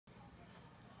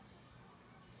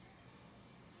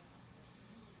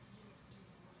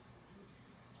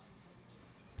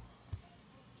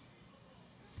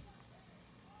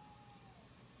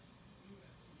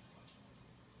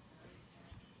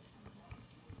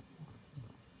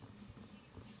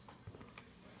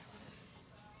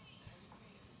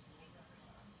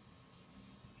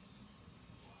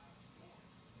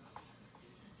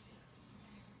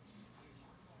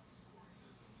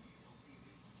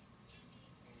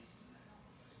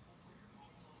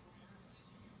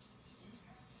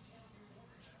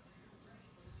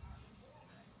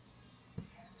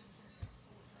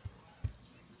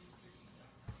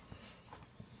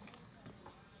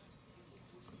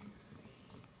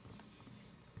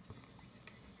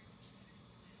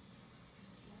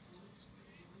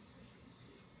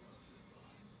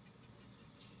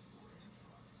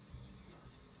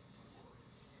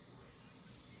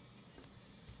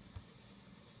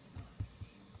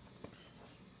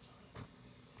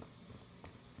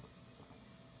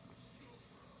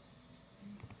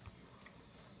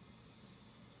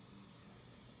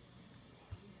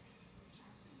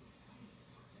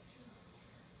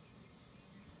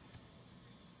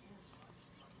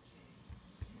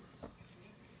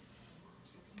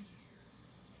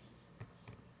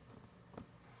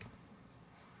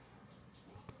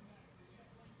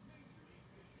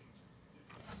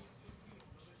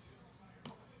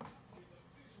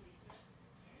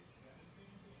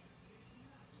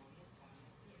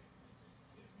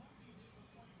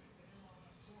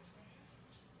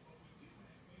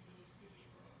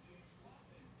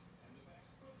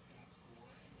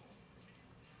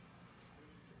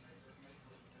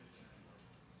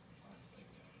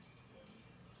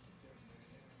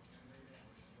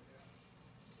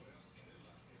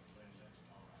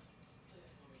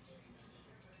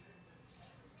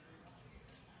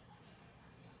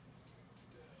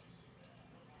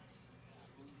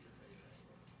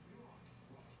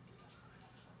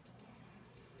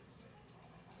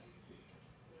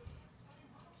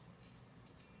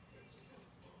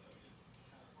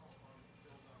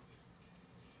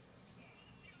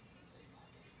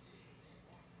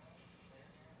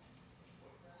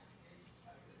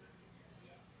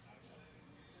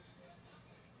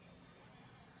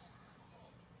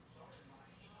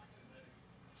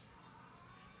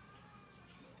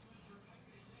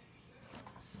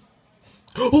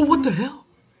Oh, what the hell?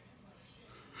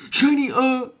 Shiny,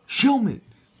 Shelmet.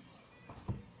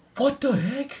 What the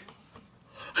heck?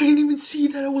 I didn't even see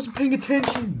that. I wasn't paying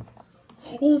attention.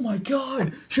 Oh my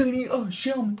god. Shiny,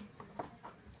 Shelmet.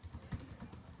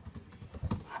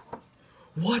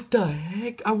 What the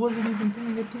heck? I wasn't even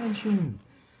paying attention.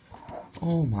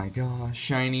 Oh my gosh.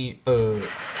 Shiny,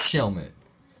 Shelmet.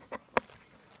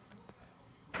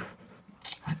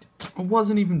 I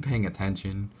wasn't even paying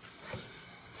attention.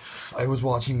 I was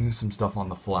watching some stuff on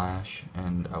the Flash,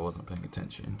 and I wasn't paying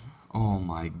attention. Oh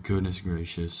my goodness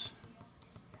gracious.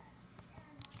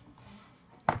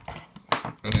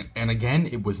 And again,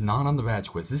 it was not on the badge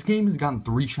quiz. This game has gotten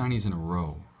 3 shinies in a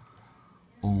row.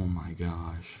 Oh my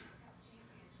gosh.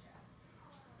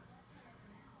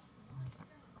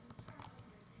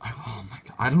 Oh my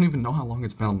god. I don't even know how long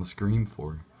it's been on the screen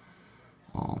for.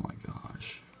 Oh my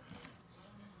gosh.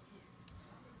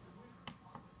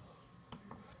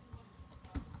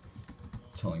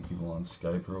 Telling people on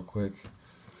Skype real quick.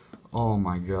 Oh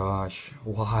my gosh.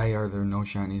 Why are there no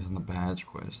shinies in the badge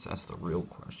quest? That's the real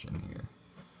question here.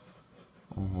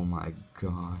 Oh my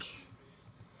gosh.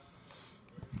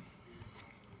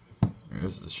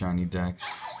 Here's the shiny dex.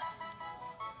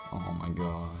 Oh my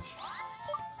gosh.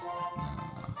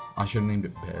 Nah, I should have named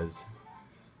it Bez.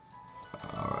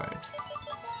 Alright.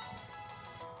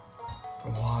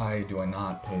 Why do I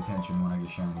not pay attention when I get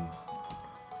shinies?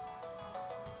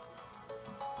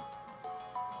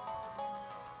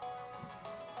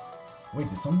 Wait,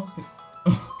 did someone else get...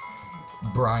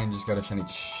 Brian just got a shiny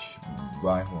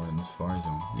Rhyhorn in this far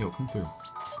zone. Yo, come through.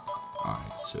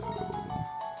 Alright, so...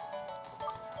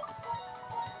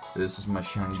 this is my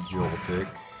shiny Joltik.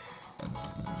 And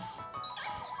then...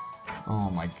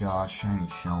 oh my gosh, shiny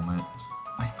Shelmet.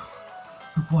 I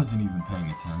wasn't even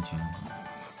paying attention.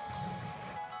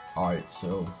 Alright,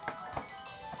 so...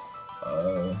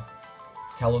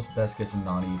 Kalos Best guesses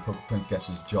Naughty, Poke Prince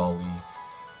guesses Jolly.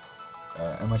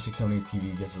 MI678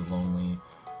 TV guesses Lonely.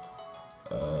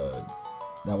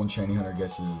 That one Shiny Hunter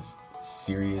guesses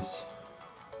Serious.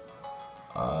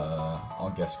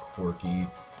 I'll guess Quirky.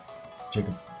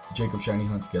 Jacob Shiny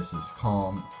Hunts guesses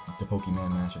Calm. The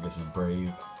Pokemon Master guesses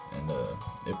Brave. And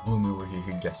if Bloomy were here,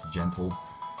 he'd guess Gentle.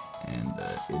 And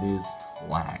it is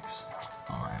Lax.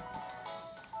 Alright.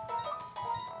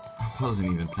 I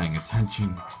wasn't even paying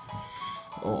attention.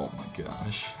 Oh my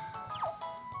gosh.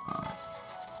 Alright.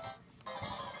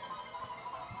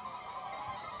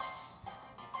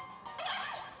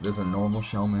 There's a normal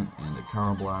Shelmet and a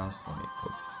Power Blast. Let me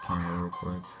focus the camera real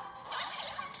quick.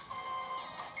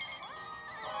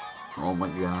 Oh my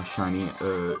gosh, shiny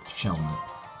Shelmet.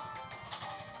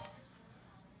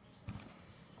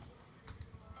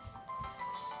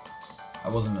 I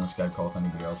wasn't in a Skype call with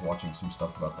anybody. I was watching some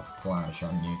stuff about the Flash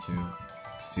on YouTube.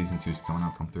 Season 2's coming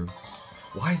out, come through.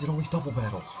 Why is it always double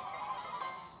battles?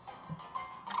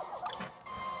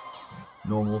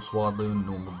 Normal Swadloon,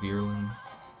 normal Deerling.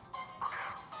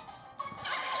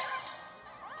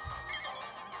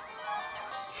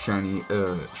 Shiny,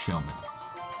 Shelmet.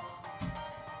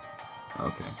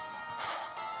 Okay.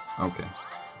 Okay.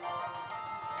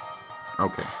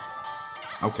 Okay.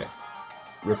 Okay.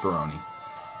 Ripperoni.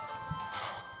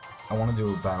 I want to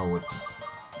do a battle with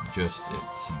just it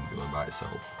singular by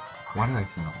itself. Why did I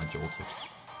send out my Joltik?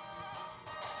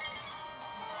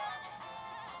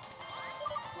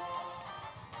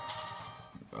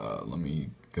 Let me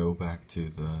go back to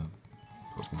the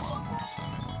Pokemon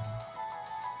Center.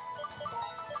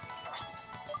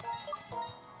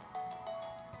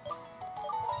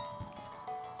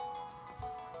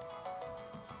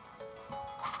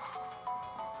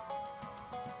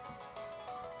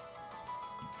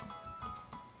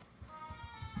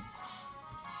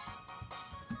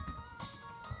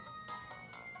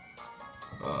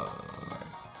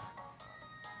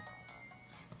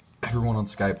 Everyone on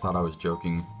Skype thought I was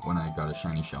joking when I got a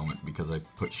shiny Shelmet because I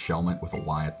put Shelmet with a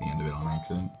Y at the end of it on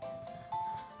accident.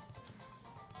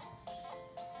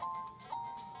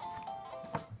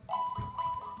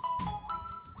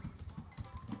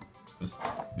 This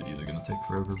videos are gonna take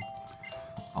forever.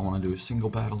 I want to do a single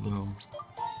battle though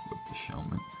with the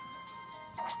Shelmet.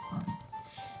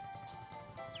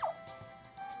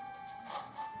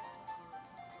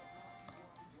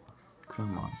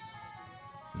 Come on.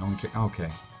 No one cares. Okay.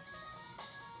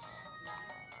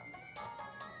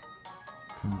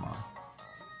 Come on.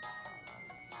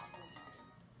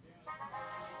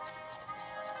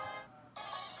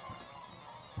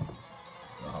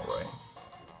 Alright.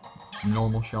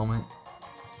 Normal Shelmet.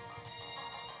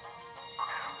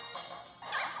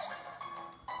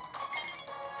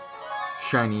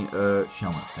 Shiny,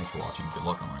 Shelmet. Thanks for watching. Good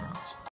luck on my rounds.